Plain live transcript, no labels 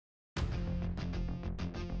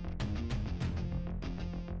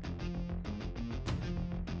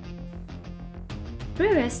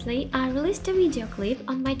Previously, I released a video clip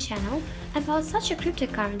on my channel about such a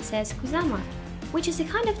cryptocurrency as Kusama, which is a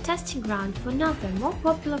kind of testing ground for another more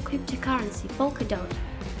popular cryptocurrency, PolkaDot.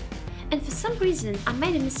 And for some reason I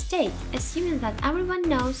made a mistake assuming that everyone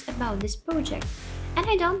knows about this project, and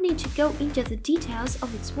I don't need to go into the details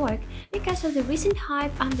of its work because of the recent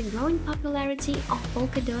hype and the growing popularity of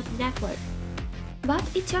PolkaDot network. But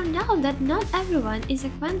it turned out that not everyone is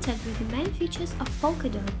acquainted with the main features of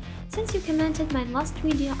PolkaDot, since you commented my last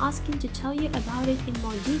video asking to tell you about it in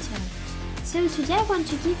more detail. So today I want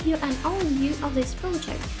to give you an overview of this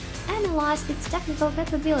project, analyze its technical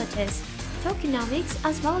capabilities, tokenomics,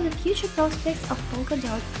 as well as the future prospects of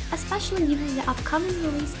PolkaDot, especially given the upcoming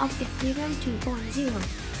release of Ethereum 2.0.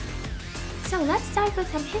 So let's start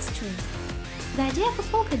with some history. The idea for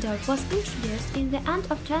PolkaDot was introduced in the end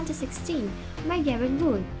of 2016 by Gavin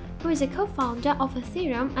Wood, who is a co-founder of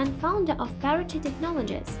Ethereum and founder of Parity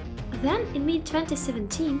Technologies. Then, in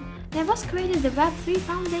mid-2017, there was created the Web3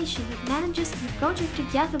 Foundation that manages the project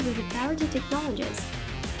together with the Parity Technologies.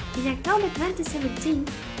 In October 2017,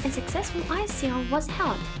 a successful ICO was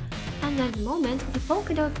held, and at the moment the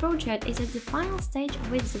PolkaDot project is at the final stage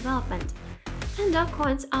of its development, and dot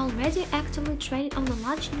coins are already actively traded on a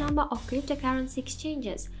large number of cryptocurrency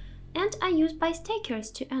exchanges and are used by stakers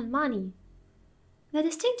to earn money. The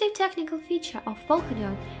distinctive technical feature of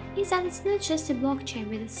PolkaDot is that it's not just a blockchain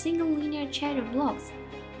with a single linear chain of blocks,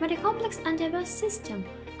 but a complex and diverse system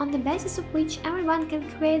on the basis of which everyone can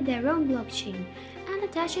create their own blockchain and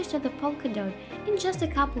attach it to the PolkaDot in just a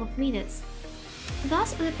couple of minutes.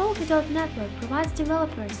 Thus, the PolkaDot network provides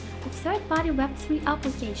developers of third-party Web3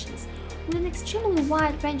 applications with an extremely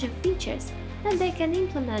wide range of features that they can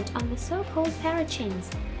implement on the so-called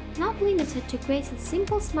parachains, not limited to creating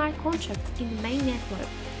simple smart contracts in the main network,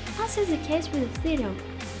 as is the case with Ethereum,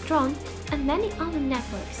 Tron, and many other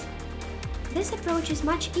networks. This approach is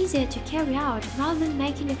much easier to carry out rather than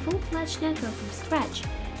making a full-fledged network from scratch,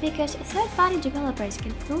 because third-party developers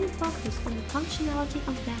can fully focus on the functionality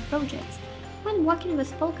of their projects when working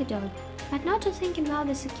with PolkaDot, but not to think about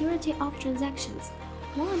the security of transactions,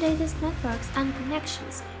 validators, networks, and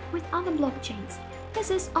connections with other blockchains.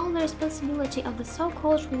 This is all the responsibility of the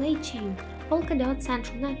so-called relay chain, PolkaDot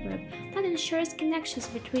Central network, that ensures connections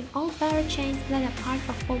between all parachains that are part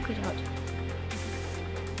of PolkaDot.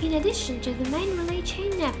 In addition to the main relay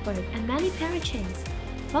chain network and many parachains,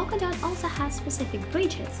 PolkaDot also has specific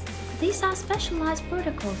bridges. These are specialized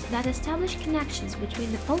protocols that establish connections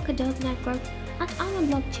between the PolkaDot network and other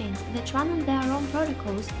blockchains that run on their own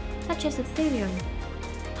protocols, such as Ethereum.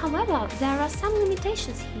 However, there are some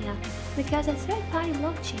limitations here, because a third-party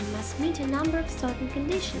blockchain must meet a number of certain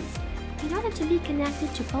conditions in order to be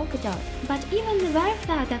connected to PolkaDot. But even the very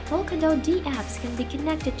fact that PolkaDot dApps can be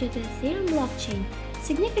connected to the Ethereum blockchain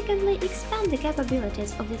significantly expand the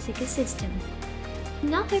capabilities of this ecosystem.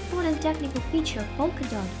 Another important technical feature of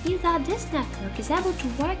PolkaDot is that this network is able to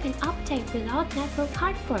work and update without network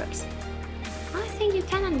hardworks. I think you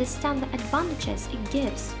can understand the advantages it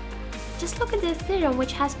gives. Just look at the Ethereum,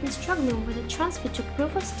 which has been struggling with the transfer to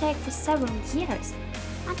proof of stake for several years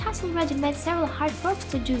and has already made several hard forks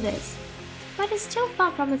to do this, but is still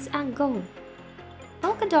far from its end goal.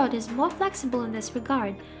 PolkaDot is more flexible in this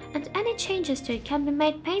regard, and any changes to it can be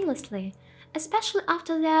made painlessly, especially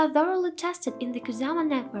after they are thoroughly tested in the Kusama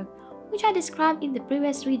network, which I described in the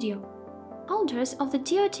previous video. Holders of the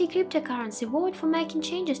DOT cryptocurrency vote for making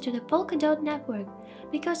changes to the PolkaDot network,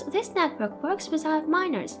 because this network works without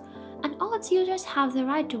miners, and all its users have the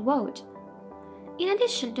right to vote. In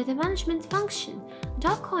addition to the management function,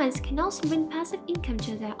 dot coins can also bring passive income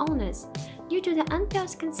to their owners due to the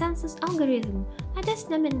unpaired consensus algorithm that is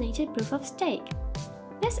denominated proof of stake.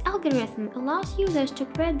 This algorithm allows users to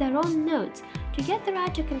create their own nodes to get the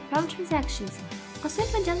right to confirm transactions, or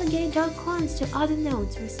simply delegate dot coins to other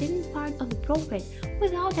nodes receiving part of the profit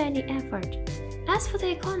without any effort. As for the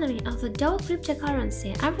economy of the DOT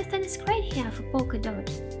cryptocurrency, everything is great here for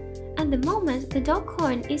PolkaDot. At the moment, the dot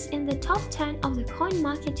coin is in the top 10 of the coin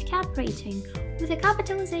market cap rating, with a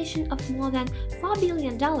capitalization of more than $4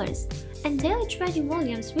 billion and daily trading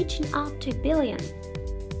volumes reaching up to $1 billion.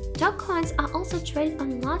 Dot coins are also traded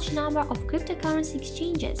on a large number of cryptocurrency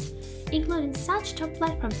exchanges, including such top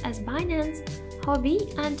platforms as Binance,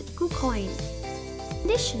 Huobi, and KuCoin. In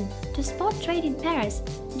addition to spot trading pairs,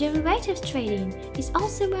 derivatives trading is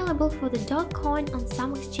also available for the dot coin on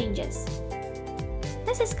some exchanges.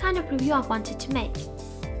 This is kind of review I wanted to make.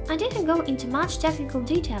 I didn't go into much technical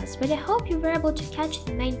details, but I hope you were able to catch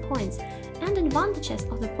the main points and advantages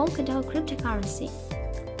of the PolkaDot cryptocurrency.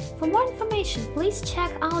 For more information, please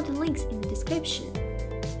check out the links in the description.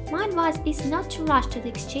 My advice is not to rush to the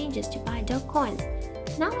exchanges to buy dot coins,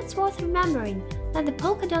 Now it's worth remembering that the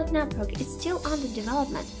PolkaDot network is still under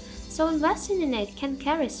development, so investing in it can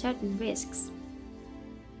carry certain risks.